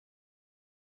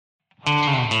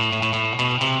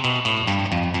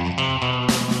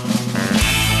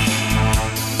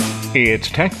It's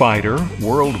TechBiter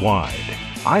Worldwide.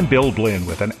 I'm Bill Blinn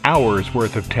with an hour's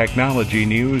worth of technology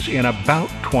news in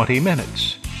about 20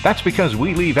 minutes. That's because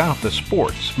we leave out the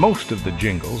sports, most of the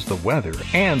jingles, the weather,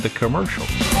 and the commercials.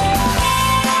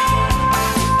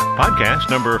 Podcast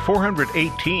number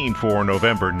 418 for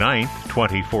November 9th,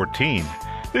 2014.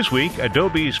 This week,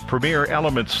 Adobe's Premiere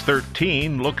Elements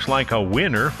 13 looks like a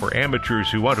winner for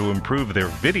amateurs who want to improve their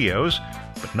videos,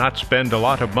 but not spend a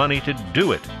lot of money to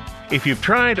do it. If you've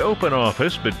tried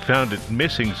OpenOffice but found it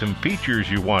missing some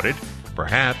features you wanted,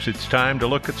 perhaps it's time to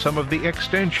look at some of the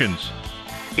extensions.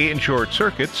 In short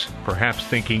circuits, perhaps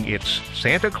thinking it's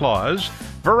Santa Claus,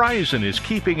 Verizon is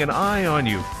keeping an eye on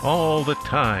you all the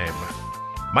time.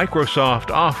 Microsoft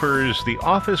offers the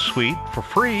Office Suite for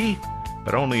free,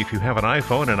 but only if you have an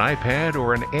iPhone, an iPad,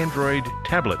 or an Android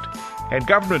tablet. And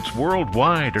governments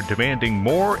worldwide are demanding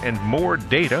more and more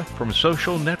data from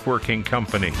social networking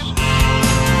companies.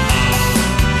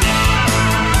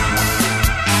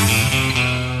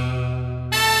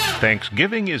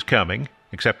 Thanksgiving is coming,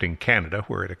 except in Canada,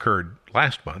 where it occurred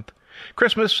last month.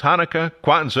 Christmas, Hanukkah,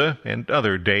 Kwanzaa, and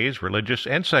other days, religious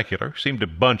and secular, seem to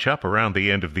bunch up around the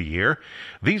end of the year.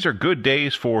 These are good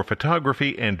days for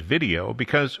photography and video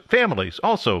because families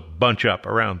also bunch up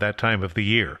around that time of the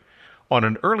year. On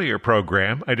an earlier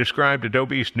program, I described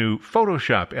Adobe's new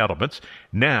Photoshop Elements.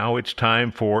 Now it's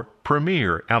time for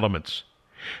Premiere Elements.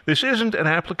 This isn't an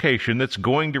application that's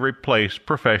going to replace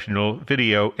professional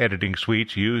video editing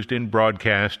suites used in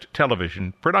broadcast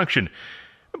television production.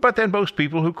 But then most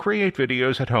people who create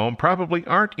videos at home probably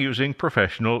aren't using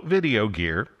professional video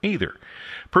gear either.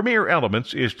 Premiere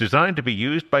Elements is designed to be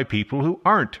used by people who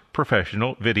aren't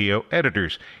professional video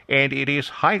editors, and it is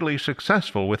highly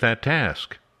successful with that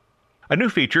task. A new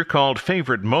feature called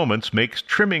Favorite Moments makes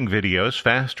trimming videos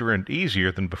faster and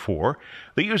easier than before.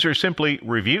 The user simply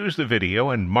reviews the video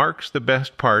and marks the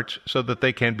best parts so that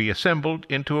they can be assembled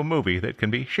into a movie that can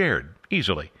be shared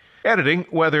easily. Editing,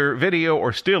 whether video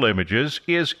or still images,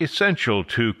 is essential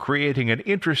to creating an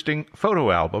interesting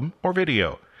photo album or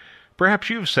video.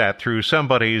 Perhaps you've sat through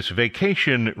somebody's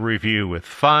vacation review with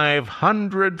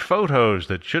 500 photos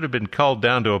that should have been culled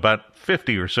down to about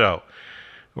 50 or so.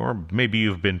 Or maybe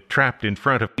you've been trapped in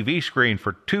front of a TV screen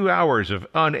for 2 hours of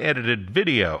unedited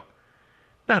video.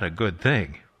 Not a good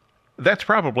thing. That's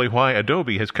probably why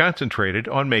Adobe has concentrated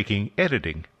on making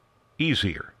editing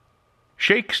easier.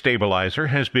 Shake Stabilizer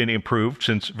has been improved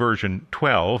since version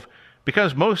 12.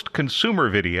 Because most consumer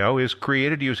video is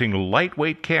created using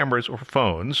lightweight cameras or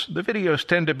phones, the videos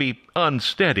tend to be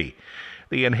unsteady.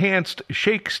 The enhanced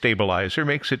Shake Stabilizer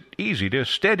makes it easy to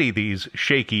steady these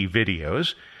shaky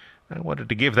videos. I wanted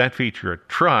to give that feature a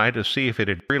try to see if it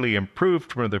had really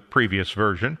improved from the previous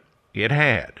version. It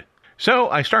had. So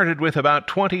I started with about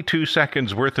 22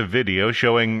 seconds worth of video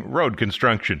showing road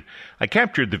construction. I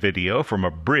captured the video from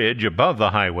a bridge above the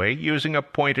highway using a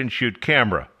point-and-shoot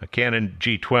camera, a Canon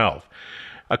G12.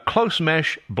 A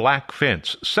close-mesh black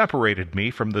fence separated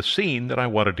me from the scene that I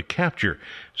wanted to capture,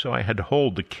 so I had to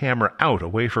hold the camera out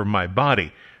away from my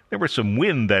body. There was some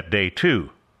wind that day, too.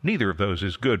 Neither of those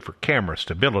is good for camera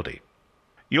stability.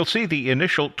 You'll see the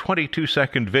initial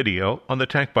 22-second video on the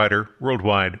TechBiter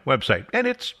Worldwide website, and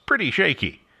it's pretty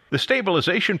shaky. The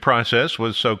stabilization process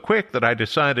was so quick that I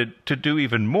decided to do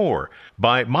even more.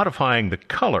 By modifying the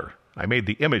color, I made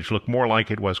the image look more like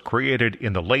it was created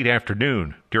in the late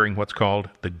afternoon during what's called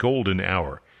the golden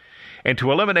hour. And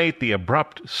to eliminate the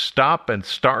abrupt stop and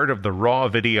start of the raw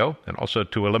video, and also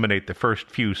to eliminate the first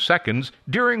few seconds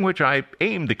during which I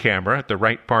aimed the camera at the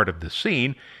right part of the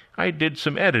scene, I did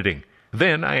some editing.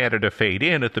 Then I added a fade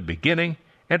in at the beginning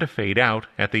and a fade out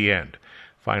at the end.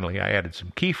 Finally, I added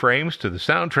some keyframes to the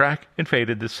soundtrack and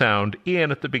faded the sound in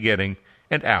at the beginning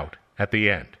and out at the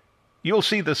end. You'll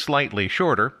see the slightly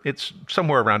shorter, it's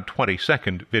somewhere around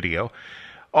 20-second video,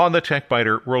 on the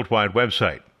TechBiter Worldwide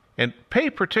website. And pay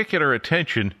particular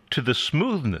attention to the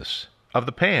smoothness of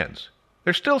the pans.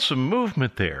 There's still some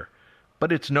movement there,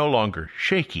 but it's no longer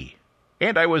shaky.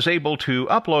 And I was able to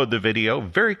upload the video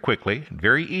very quickly and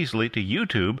very easily to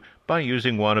YouTube by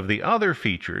using one of the other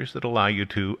features that allow you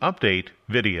to update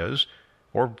videos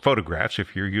or photographs,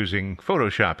 if you're using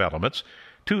Photoshop Elements,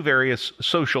 to various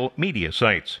social media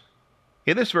sites.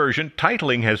 In this version,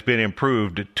 titling has been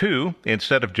improved too.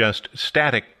 Instead of just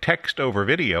static text over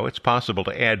video, it's possible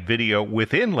to add video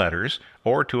within letters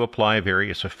or to apply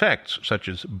various effects, such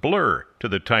as blur, to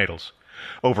the titles.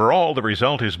 Overall, the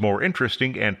result is more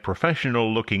interesting and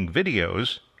professional-looking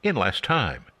videos in less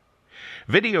time.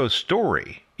 Video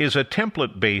Story is a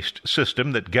template-based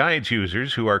system that guides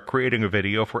users who are creating a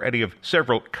video for any of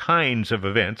several kinds of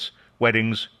events: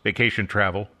 weddings, vacation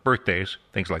travel, birthdays,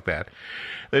 things like that.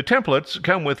 The templates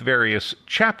come with various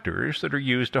chapters that are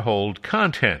used to hold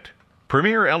content.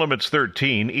 Premiere Elements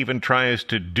 13 even tries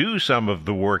to do some of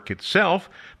the work itself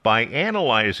by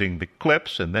analyzing the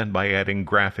clips and then by adding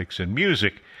graphics and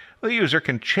music. The user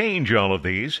can change all of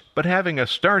these, but having a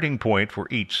starting point for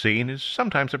each scene is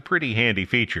sometimes a pretty handy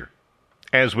feature.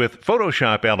 As with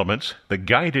Photoshop Elements, the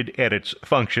Guided Edits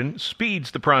function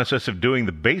speeds the process of doing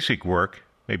the basic work.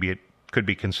 Maybe it could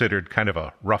be considered kind of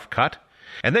a rough cut.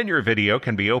 And then your video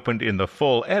can be opened in the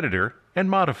full editor and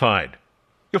modified.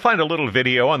 You'll find a little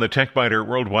video on the TechBiter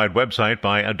Worldwide website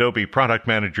by Adobe Product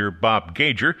Manager Bob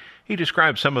Gager. He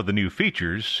describes some of the new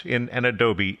features in an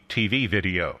Adobe TV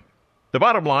video. The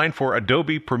bottom line for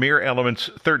Adobe Premiere Elements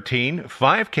 13,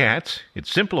 5 cats. It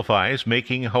simplifies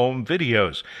making home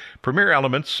videos. Premiere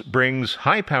Elements brings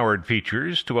high-powered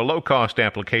features to a low-cost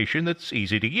application that's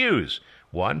easy to use.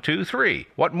 1, 2, 3.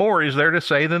 What more is there to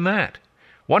say than that?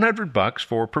 $100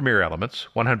 for Premiere Elements,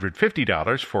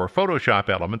 $150 for Photoshop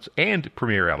Elements and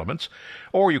Premiere Elements,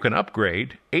 or you can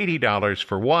upgrade $80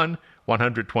 for one,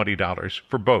 $120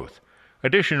 for both.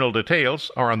 Additional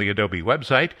details are on the Adobe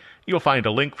website. You'll find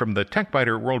a link from the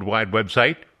TechBiter Worldwide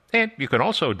website, and you can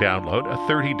also download a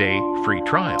 30-day free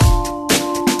trial.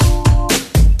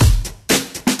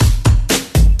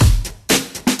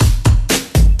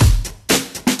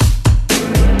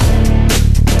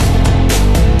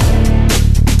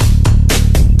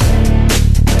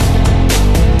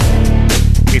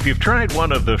 If you've tried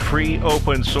one of the free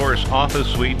open source Office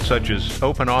suites such as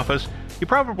OpenOffice, you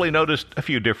probably noticed a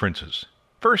few differences.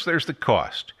 First, there's the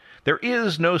cost. There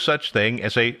is no such thing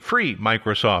as a free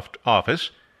Microsoft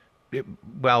Office.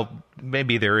 Well,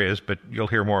 maybe there is, but you'll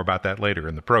hear more about that later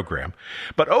in the program.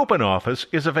 But OpenOffice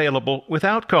is available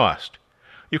without cost.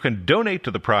 You can donate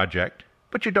to the project,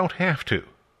 but you don't have to.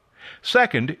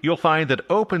 Second, you'll find that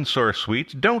open source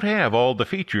suites don't have all the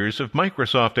features of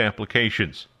Microsoft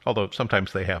applications, although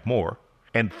sometimes they have more.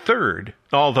 And third,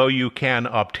 although you can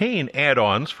obtain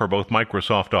add-ons for both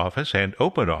Microsoft Office and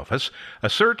OpenOffice, a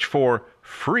search for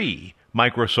free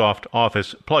Microsoft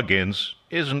Office plugins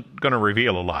isn't going to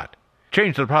reveal a lot.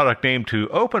 Change the product name to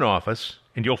OpenOffice,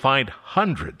 and you'll find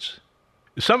hundreds.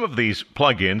 Some of these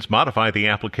plugins modify the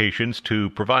applications to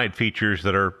provide features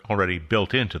that are already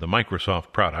built into the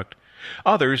Microsoft product.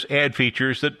 Others add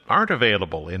features that aren't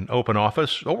available in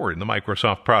OpenOffice or in the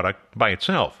Microsoft product by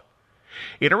itself.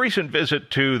 In a recent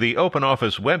visit to the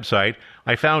OpenOffice website,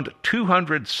 I found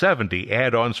 270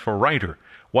 add-ons for Writer,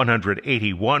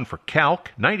 181 for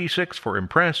Calc, 96 for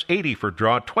Impress, 80 for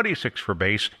Draw, 26 for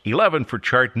Base, 11 for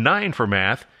Chart, 9 for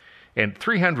Math, and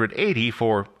 380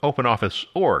 for OpenOffice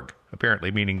Org,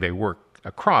 apparently meaning they work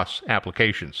across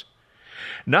applications.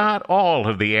 Not all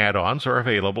of the add-ons are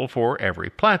available for every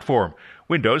platform.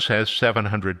 Windows has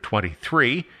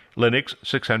 723, Linux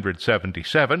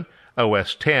 677,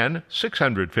 OS X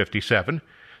 657.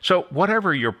 So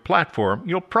whatever your platform,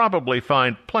 you'll probably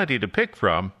find plenty to pick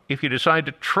from if you decide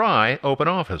to try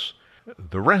OpenOffice.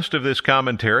 The rest of this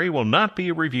commentary will not be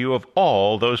a review of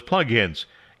all those plugins.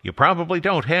 You probably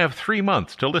don't have 3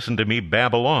 months to listen to me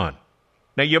babble on.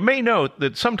 Now, you may note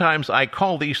that sometimes I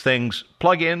call these things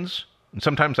plugins, and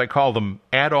sometimes I call them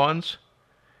add-ons.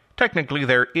 Technically,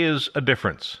 there is a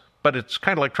difference, but it's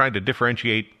kind of like trying to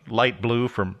differentiate light blue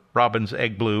from robin's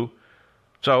egg blue.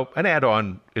 So, an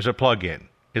add-on is a plugin,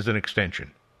 is an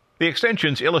extension. The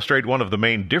extensions illustrate one of the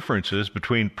main differences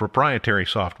between proprietary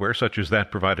software, such as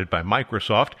that provided by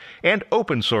Microsoft, and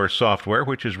open-source software,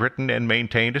 which is written and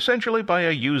maintained essentially by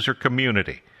a user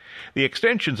community. The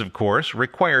extensions, of course,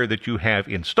 require that you have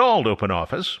installed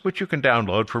OpenOffice, which you can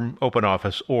download from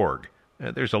OpenOffice.org.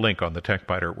 There's a link on the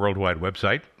TechBiter Worldwide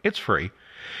website. It's free.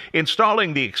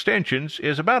 Installing the extensions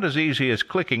is about as easy as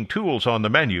clicking Tools on the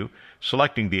menu,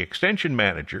 selecting the Extension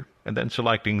Manager, and then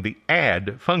selecting the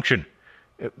Add function.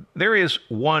 There is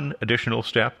one additional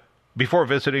step. Before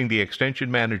visiting the Extension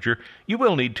Manager, you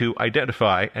will need to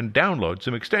identify and download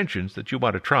some extensions that you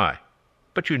want to try.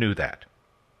 But you knew that.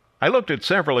 I looked at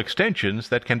several extensions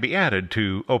that can be added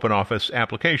to OpenOffice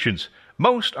applications.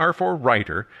 Most are for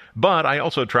Writer, but I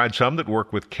also tried some that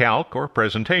work with Calc or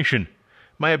Presentation.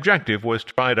 My objective was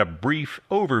to provide a brief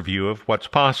overview of what's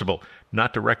possible,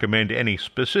 not to recommend any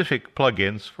specific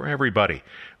plugins for everybody.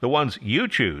 The ones you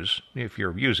choose, if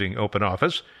you're using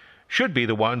OpenOffice, should be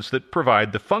the ones that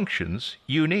provide the functions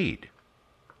you need.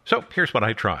 So here's what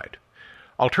I tried.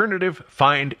 Alternative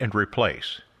Find and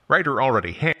Replace. Writer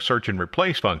already has a search and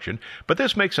replace function, but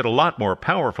this makes it a lot more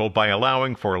powerful by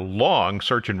allowing for long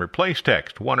search and replace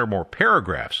text, one or more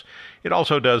paragraphs. It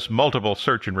also does multiple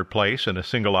search and replace in a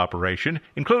single operation,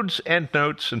 includes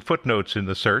endnotes and footnotes in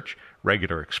the search,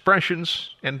 regular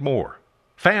expressions, and more.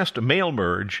 Fast Mail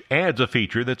Merge adds a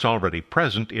feature that's already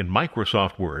present in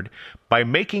Microsoft Word by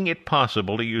making it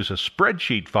possible to use a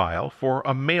spreadsheet file for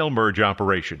a mail merge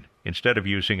operation instead of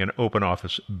using an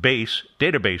OpenOffice base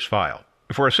database file.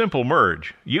 For a simple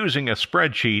merge, using a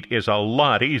spreadsheet is a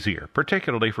lot easier,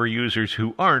 particularly for users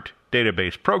who aren't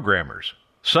database programmers.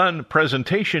 Sun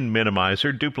Presentation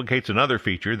Minimizer duplicates another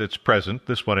feature that's present,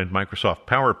 this one in Microsoft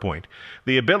PowerPoint,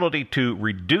 the ability to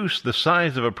reduce the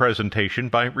size of a presentation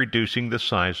by reducing the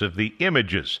size of the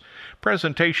images.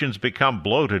 Presentations become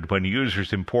bloated when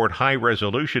users import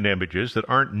high-resolution images that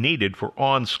aren't needed for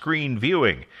on-screen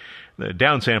viewing. The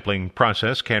downsampling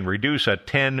process can reduce a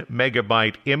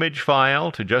 10-megabyte image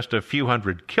file to just a few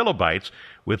hundred kilobytes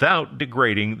without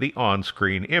degrading the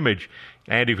on-screen image.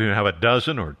 And if you have a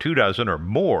dozen or 24 or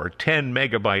more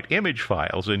 10-megabyte image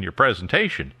files in your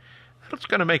presentation, that's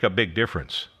going to make a big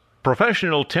difference.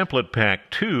 Professional Template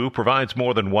Pack 2 provides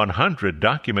more than 100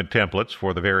 document templates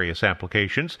for the various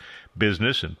applications,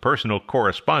 business and personal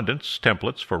correspondence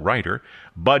templates for Writer,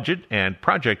 budget and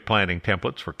project planning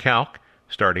templates for Calc,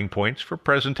 starting points for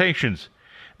presentations.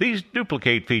 These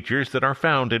duplicate features that are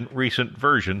found in recent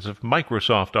versions of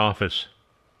Microsoft Office.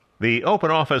 The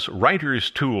OpenOffice Writers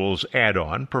Tools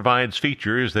add-on provides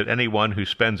features that anyone who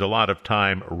spends a lot of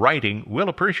time writing will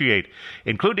appreciate,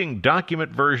 including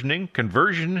document versioning,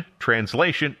 conversion,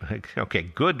 translation. Okay,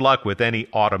 good luck with any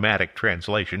automatic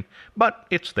translation, but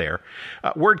it's there.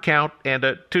 Word count and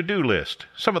a to-do list.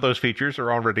 Some of those features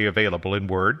are already available in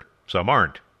Word, some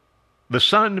aren't. The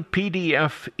Sun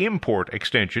PDF Import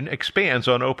extension expands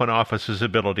on OpenOffice's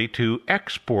ability to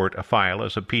export a file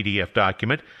as a PDF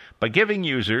document by giving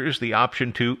users the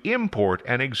option to import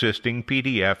an existing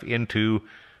PDF into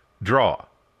Draw.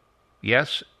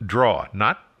 Yes, Draw,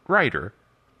 not Writer.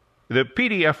 The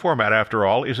PDF format, after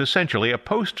all, is essentially a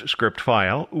PostScript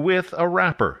file with a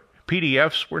wrapper.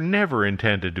 PDFs were never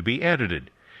intended to be edited.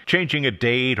 Changing a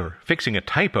date or fixing a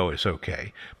typo is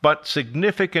okay, but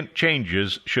significant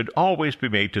changes should always be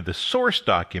made to the source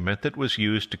document that was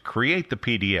used to create the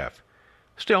PDF.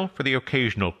 Still, for the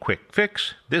occasional quick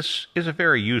fix, this is a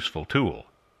very useful tool.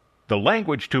 The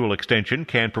Language Tool extension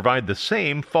can provide the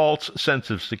same false sense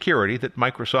of security that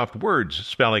Microsoft Word's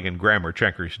spelling and grammar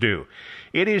checkers do.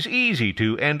 It is easy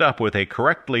to end up with a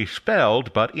correctly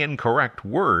spelled but incorrect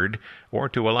word, or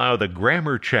to allow the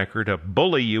grammar checker to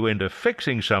bully you into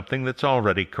fixing something that's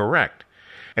already correct.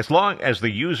 As long as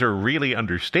the user really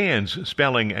understands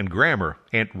spelling and grammar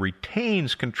and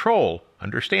retains control,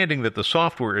 understanding that the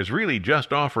software is really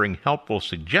just offering helpful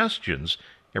suggestions,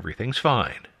 everything's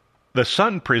fine. The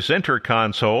Sun Presenter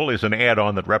Console is an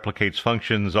add-on that replicates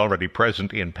functions already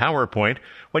present in PowerPoint.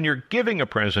 When you're giving a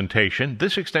presentation,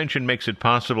 this extension makes it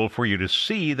possible for you to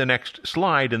see the next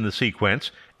slide in the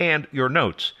sequence and your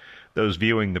notes. Those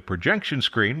viewing the projection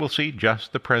screen will see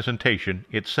just the presentation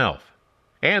itself.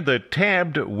 And the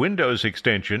Tabbed Windows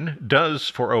extension does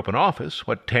for OpenOffice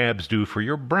what tabs do for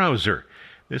your browser.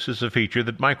 This is a feature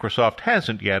that Microsoft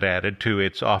hasn't yet added to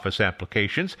its Office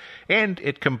applications, and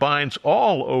it combines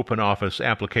all OpenOffice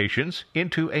applications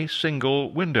into a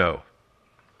single window.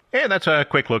 And that's a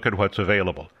quick look at what's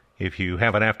available. If you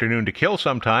have an afternoon to kill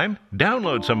sometime,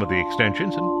 download some of the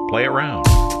extensions and play around.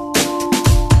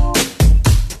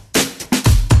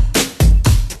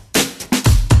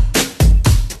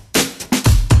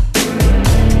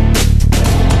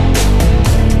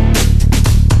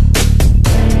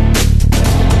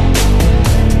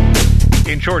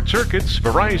 In short circuits,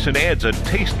 Verizon adds a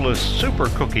tasteless super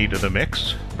cookie to the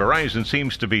mix. Verizon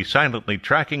seems to be silently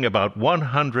tracking about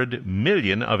 100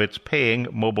 million of its paying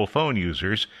mobile phone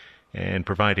users and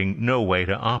providing no way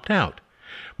to opt out.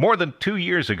 More than 2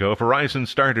 years ago, Verizon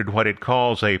started what it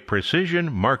calls a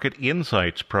Precision Market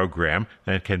Insights program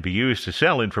that can be used to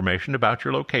sell information about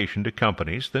your location to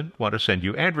companies that want to send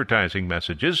you advertising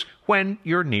messages when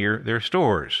you're near their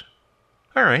stores.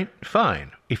 All right,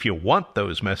 fine. If you want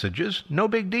those messages, no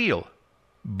big deal.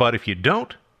 But if you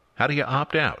don't, how do you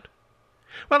opt out?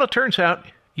 Well, it turns out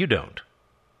you don't.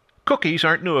 Cookies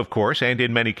aren't new, of course, and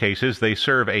in many cases they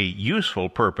serve a useful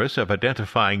purpose of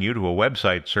identifying you to a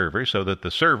website server so that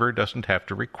the server doesn't have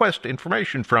to request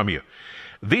information from you.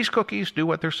 These cookies do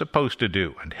what they're supposed to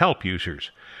do and help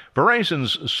users.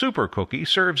 Verizon's Super Cookie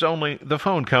serves only the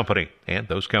phone company and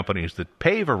those companies that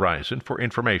pay Verizon for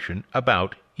information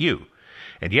about you.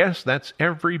 And yes, that's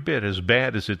every bit as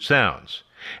bad as it sounds.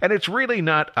 And it's really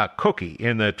not a cookie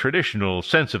in the traditional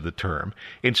sense of the term.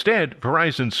 Instead,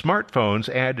 Verizon smartphones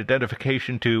add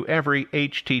identification to every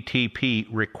HTTP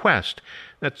request.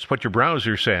 That's what your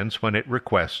browser sends when it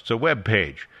requests a web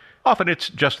page. Often it's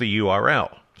just the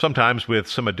URL, sometimes with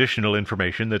some additional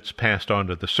information that's passed on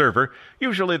to the server.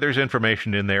 Usually there's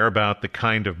information in there about the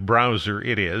kind of browser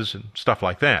it is and stuff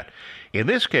like that. In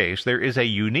this case, there is a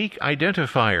unique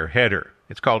identifier header.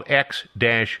 It's called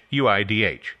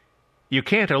X-UIDH. You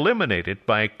can't eliminate it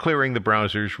by clearing the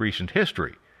browser's recent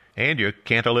history, and you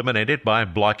can't eliminate it by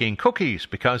blocking cookies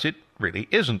because it really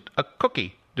isn't a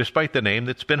cookie, despite the name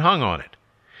that's been hung on it.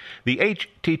 The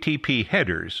HTTP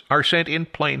headers are sent in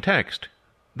plain text.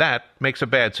 That makes a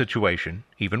bad situation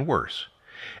even worse.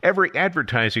 Every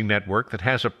advertising network that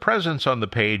has a presence on the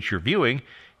page you're viewing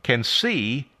can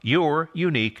see your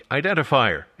unique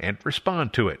identifier and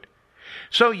respond to it.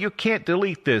 So you can't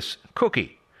delete this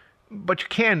cookie. But you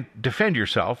can defend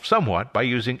yourself somewhat by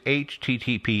using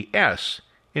HTTPS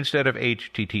instead of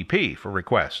HTTP for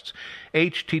requests.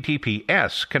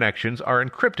 HTTPS connections are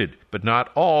encrypted, but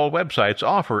not all websites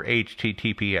offer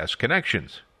HTTPS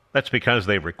connections. That's because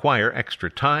they require extra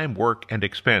time, work, and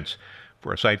expense.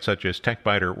 For a site such as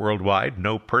TechBiter Worldwide,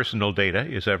 no personal data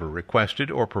is ever requested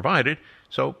or provided,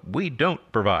 so we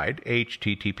don't provide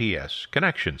HTTPS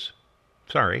connections.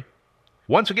 Sorry.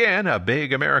 Once again, a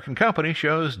big American company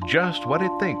shows just what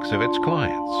it thinks of its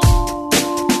clients.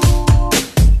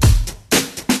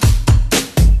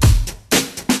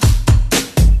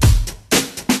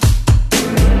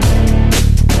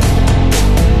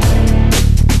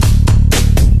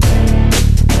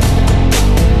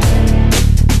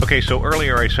 Okay, so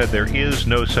earlier I said there is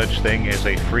no such thing as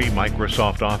a free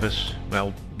Microsoft Office.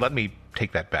 Well, let me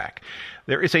take that back.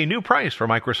 There is a new price for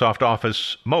Microsoft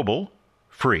Office Mobile,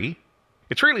 free.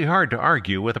 It's really hard to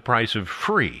argue with a price of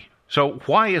free. So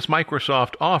why is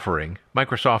Microsoft offering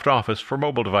Microsoft Office for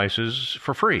mobile devices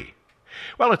for free?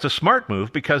 Well, it's a smart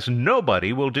move because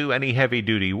nobody will do any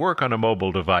heavy-duty work on a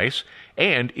mobile device,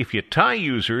 and if you tie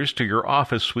users to your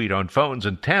Office suite on phones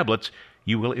and tablets,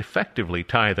 you will effectively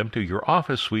tie them to your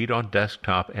Office suite on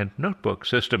desktop and notebook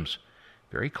systems.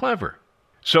 Very clever.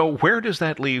 So where does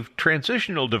that leave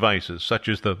transitional devices such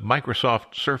as the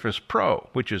Microsoft Surface Pro,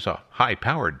 which is a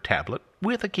high-powered tablet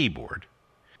with a keyboard?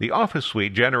 The Office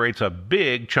suite generates a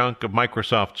big chunk of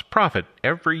Microsoft's profit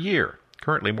every year,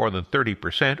 currently more than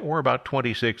 30% or about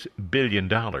 $26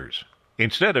 billion.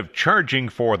 Instead of charging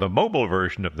for the mobile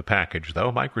version of the package,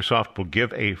 though, Microsoft will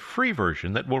give a free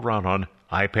version that will run on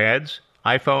iPads,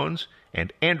 iPhones,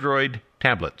 and Android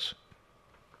tablets.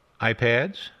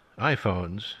 iPads,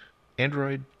 iPhones,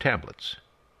 Android tablets.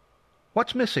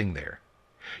 What's missing there?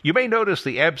 You may notice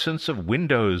the absence of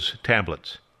Windows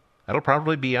tablets. That'll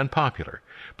probably be unpopular,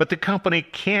 but the company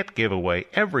can't give away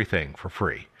everything for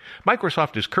free.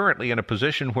 Microsoft is currently in a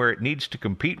position where it needs to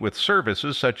compete with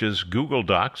services such as Google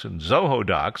Docs and Zoho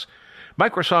Docs.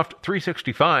 Microsoft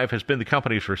 365 has been the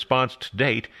company's response to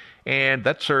date, and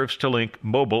that serves to link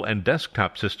mobile and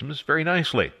desktop systems very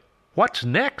nicely. What's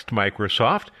next,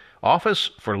 Microsoft?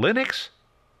 Office for Linux?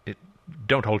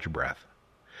 Don't hold your breath.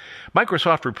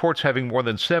 Microsoft reports having more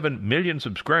than 7 million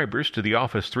subscribers to the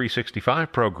Office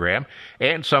 365 program,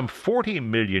 and some 40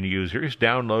 million users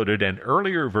downloaded an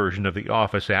earlier version of the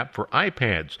Office app for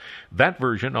iPads. That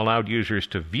version allowed users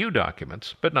to view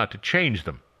documents, but not to change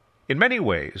them. In many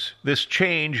ways, this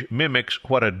change mimics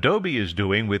what Adobe is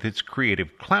doing with its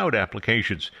Creative Cloud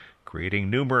applications, creating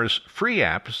numerous free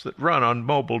apps that run on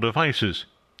mobile devices.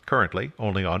 Currently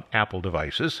only on Apple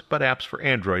devices, but apps for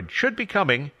Android should be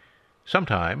coming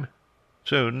sometime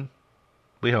soon,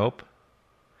 we hope.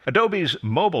 Adobe's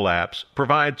mobile apps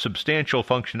provide substantial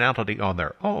functionality on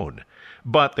their own,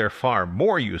 but they're far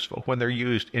more useful when they're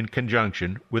used in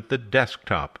conjunction with the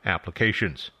desktop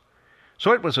applications.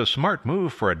 So it was a smart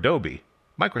move for Adobe.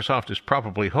 Microsoft is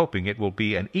probably hoping it will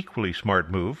be an equally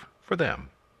smart move for them.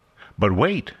 But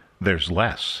wait, there's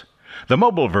less. The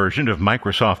mobile version of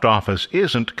Microsoft Office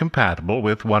isn't compatible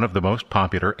with one of the most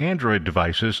popular Android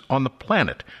devices on the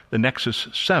planet, the Nexus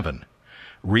 7.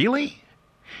 Really?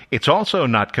 It's also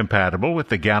not compatible with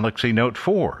the Galaxy Note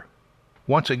 4.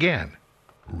 Once again,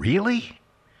 really?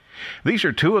 These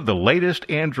are two of the latest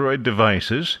Android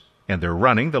devices, and they're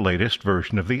running the latest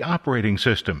version of the operating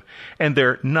system, and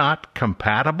they're not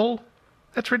compatible?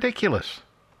 That's ridiculous.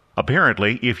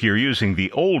 Apparently, if you're using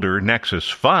the older Nexus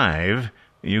 5,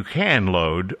 you can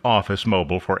load Office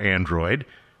Mobile for Android,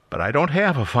 but I don't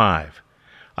have a 5.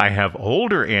 I have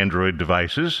older Android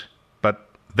devices, but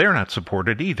they're not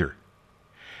supported either.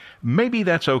 Maybe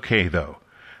that's okay, though.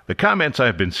 The comments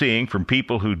I've been seeing from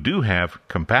people who do have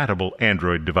compatible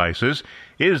Android devices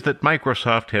is that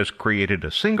Microsoft has created a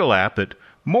single app that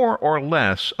more or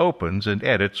less opens and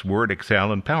edits Word,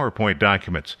 Excel, and PowerPoint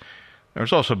documents.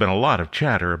 There's also been a lot of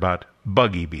chatter about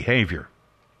buggy behavior.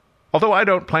 Although I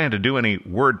don't plan to do any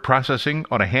word processing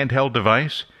on a handheld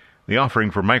device, the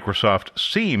offering from Microsoft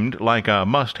seemed like a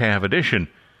must-have addition.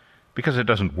 Because it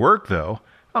doesn't work, though,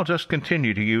 I'll just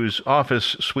continue to use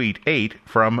Office Suite 8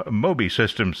 from Moby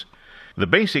Systems. The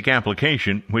basic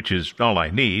application, which is all I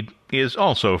need, is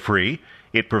also free.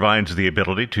 It provides the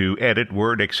ability to edit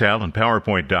Word, Excel, and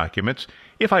PowerPoint documents.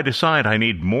 If I decide I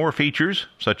need more features,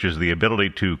 such as the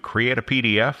ability to create a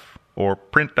PDF, or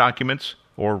print documents,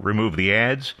 or remove the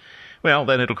ads, well,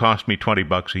 then it'll cost me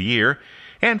 $20 a year,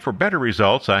 and for better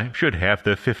results, I should have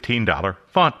the $15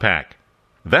 font pack.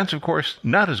 That's, of course,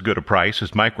 not as good a price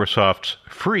as Microsoft's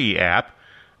free app,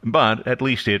 but at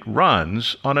least it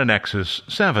runs on a Nexus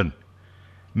 7.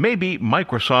 Maybe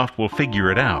Microsoft will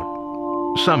figure it out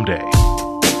someday.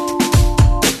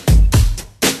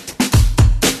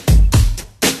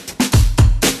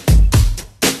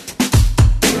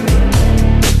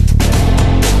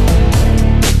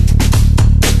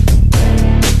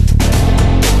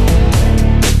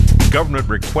 Government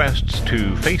requests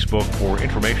to Facebook for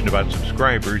information about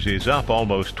subscribers is up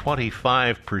almost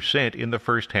 25% in the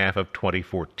first half of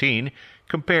 2014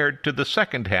 compared to the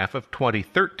second half of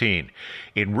 2013.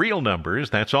 In real numbers,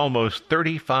 that's almost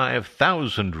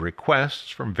 35,000 requests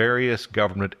from various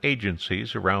government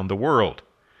agencies around the world.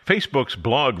 Facebook's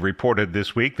blog reported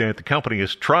this week that the company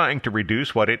is trying to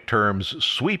reduce what it terms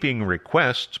sweeping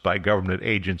requests by government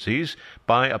agencies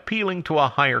by appealing to a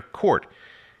higher court.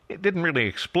 It didn't really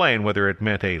explain whether it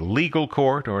meant a legal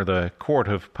court or the court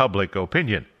of public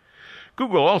opinion.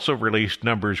 Google also released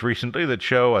numbers recently that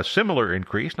show a similar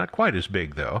increase, not quite as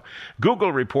big though.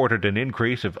 Google reported an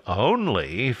increase of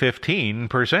only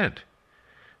 15%.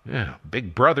 Yeah,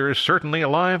 Big Brother is certainly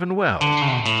alive and well.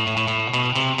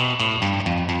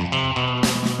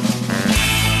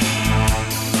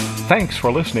 Thanks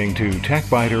for listening to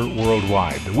TechBiter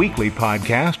Worldwide, the weekly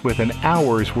podcast with an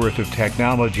hour's worth of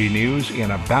technology news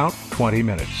in about 20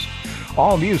 minutes.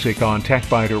 All music on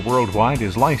TechBiter Worldwide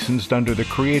is licensed under the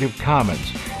Creative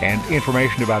Commons, and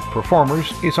information about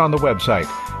performers is on the website,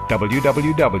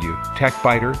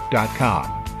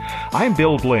 www.techbiter.com. I'm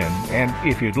Bill Blinn, and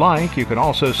if you'd like, you can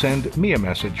also send me a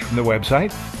message from the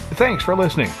website. Thanks for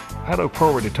listening. I look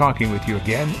forward to talking with you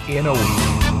again in a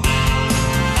week.